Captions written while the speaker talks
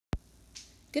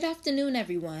Good afternoon,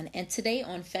 everyone. And today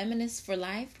on Feminists for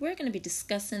Life, we're going to be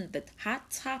discussing the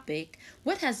hot topic,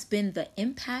 what has been the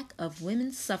impact of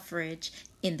women's suffrage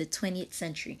in the 20th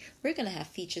century. We're going to have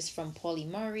features from Pauli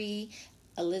Murray,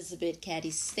 Elizabeth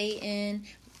Cady Stanton,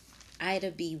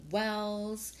 Ida B.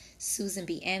 Wells, Susan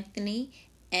B. Anthony,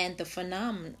 and the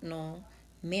phenomenal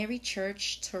Mary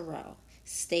Church Terrell.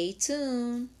 Stay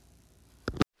tuned.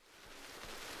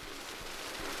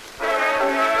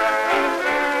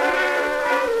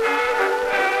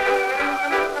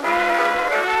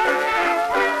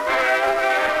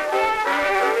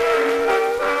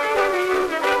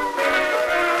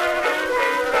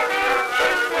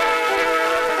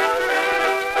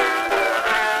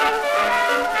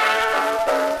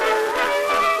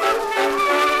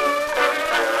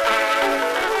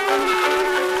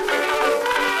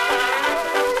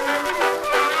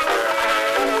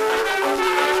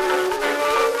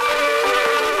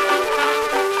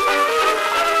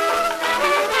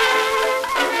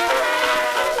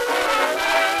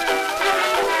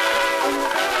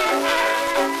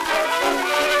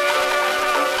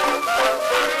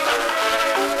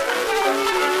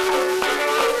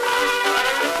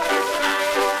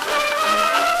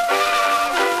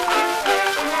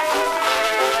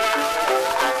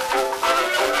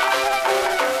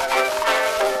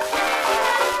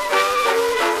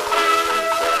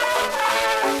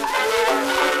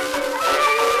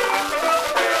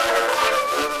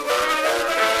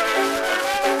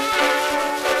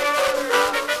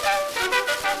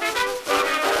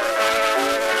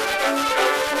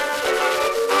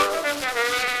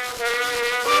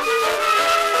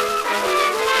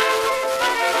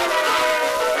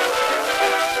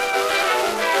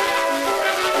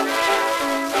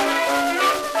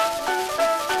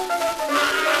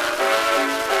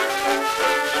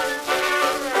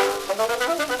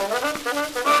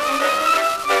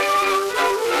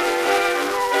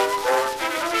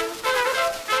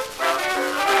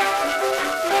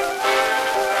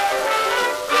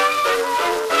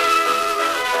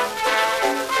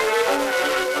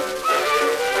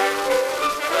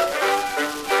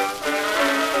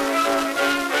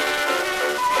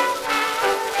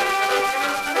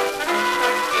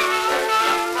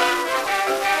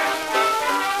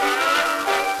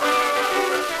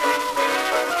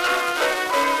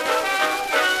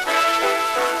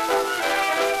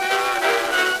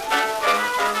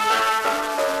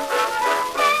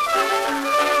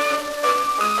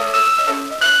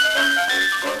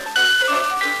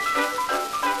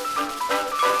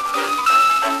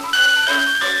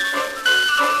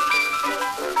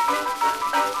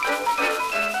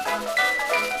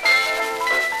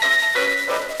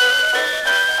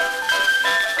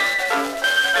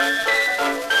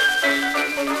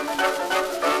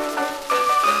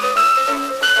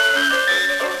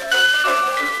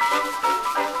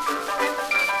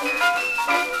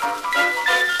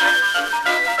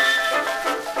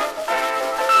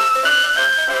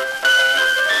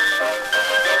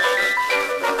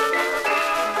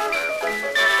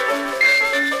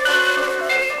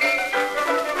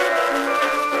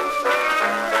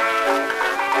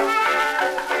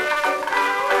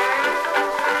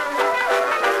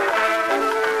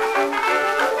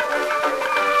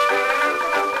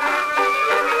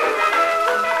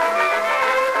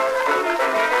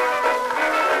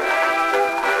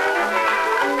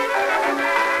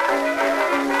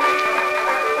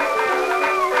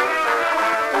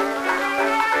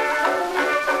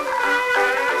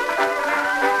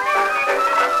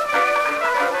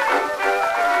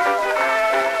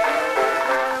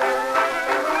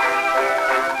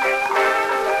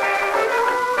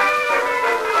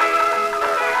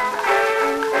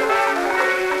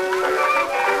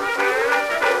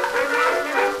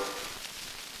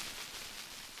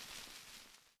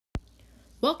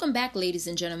 Welcome back, ladies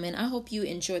and gentlemen. I hope you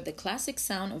enjoyed the classic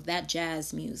sound of that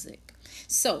jazz music.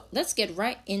 So let's get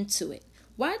right into it.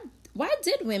 Why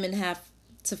did women have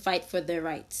to fight for their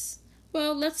rights?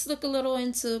 Well, let's look a little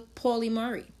into Pauli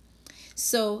Murray.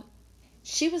 So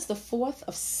she was the fourth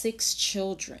of 6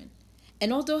 children.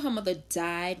 And although her mother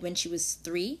died when she was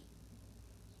 3,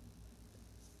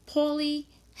 Pauli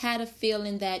had a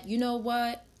feeling that, you know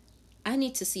what, I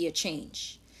need to see a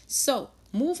change. So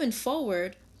moving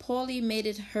forward, Pauli made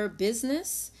it her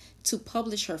business to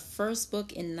publish her first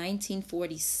book in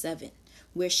 1947,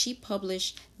 where she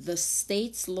published The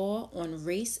State's Law on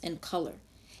Race and Color.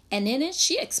 And in it,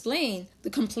 she explained the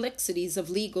complexities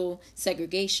of legal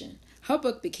segregation. Her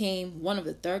book became one of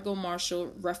the Thurgood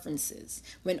Marshall references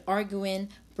when arguing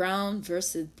Brown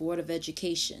versus Board of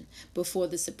Education before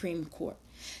the Supreme Court.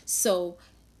 So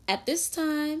at this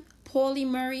time, Pauli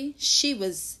Murray, she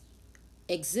was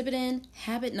exhibiting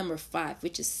habit number 5,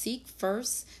 which is seek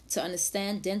first to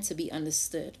understand, then to be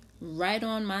understood. Right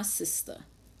on, my sister.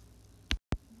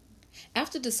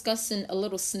 After discussing a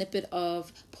little snippet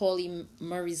of Pauli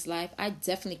Murray's life, I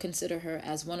definitely consider her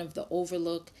as one of the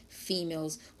overlooked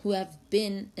females who have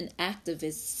been an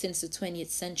activist since the 20th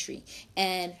century.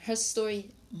 And her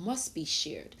story must be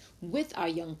shared with our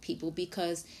young people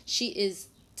because she is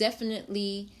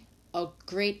definitely a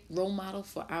great role model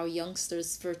for our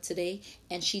youngsters for today.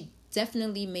 And she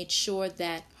definitely made sure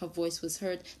that her voice was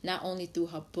heard, not only through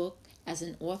her book as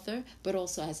an author, but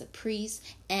also as a priest.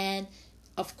 And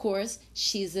of course,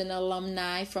 she's an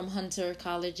alumni from Hunter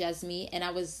College as me, and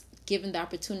I was given the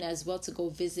opportunity as well to go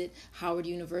visit Howard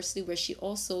University, where she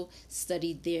also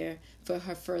studied there for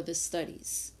her further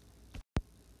studies.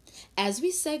 As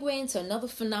we segue into another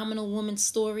phenomenal woman's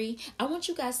story, I want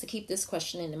you guys to keep this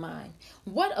question in mind.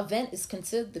 What event is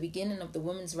considered the beginning of the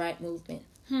women's right movement?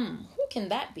 Who can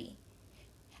that be?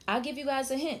 I'll give you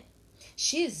guys a hint.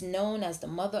 She is known as the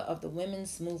mother of the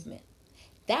women's movement.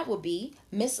 That would be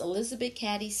Miss Elizabeth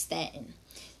Cady Stanton.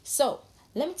 So,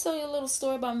 let me tell you a little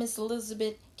story about Miss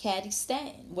Elizabeth Cady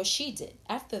Stanton. What she did.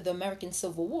 After the American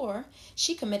Civil War,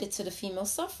 she committed to the female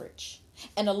suffrage.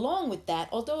 And along with that,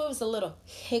 although it was a little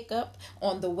hiccup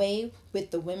on the way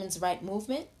with the women's right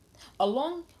movement,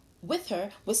 along with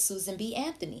her was Susan B.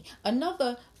 Anthony,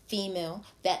 another female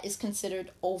that is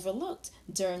considered overlooked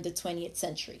during the 20th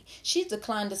century. She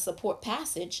declined to support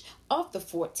passage of the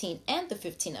 14th and the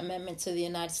 15th Amendment to the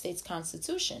United States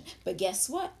Constitution. But guess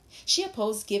what? She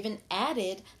opposed giving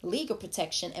added legal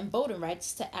protection and voting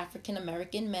rights to African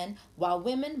American men, while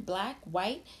women, black,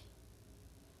 white,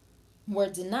 were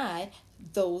denied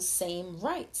those same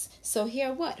rights. So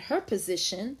here what? Her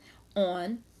position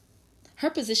on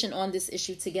this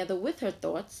issue, together with her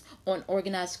thoughts on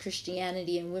organized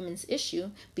Christianity and women's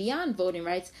issue beyond voting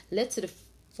rights, led to the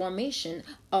formation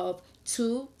of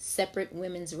 2 separate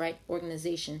women's rights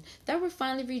organizations that were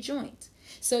finally rejoined.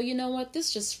 So you know what?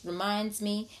 This just reminds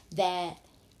me that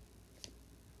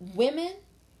women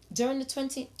during the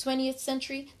 20th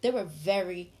century, they were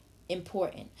very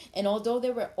important. And although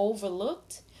they were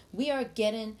overlooked, we are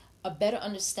getting a better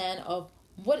understanding of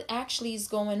what actually is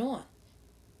going on.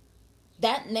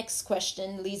 That next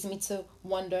question leads me to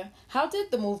wonder, how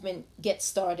did the movement get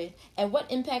started and what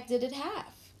impact did it have?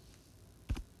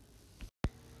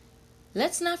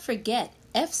 Let's not forget,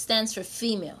 F stands for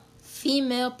female,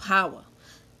 female power.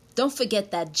 Don't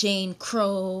forget that Jane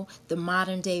Crow, the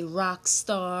modern day rock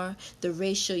star, the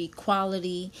racial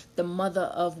equality, the mother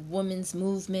of women's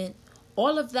movement,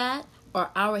 all of that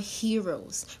are our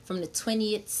heroes from the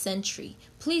 20th century.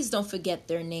 Please don't forget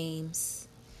their names.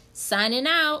 Signing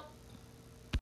out.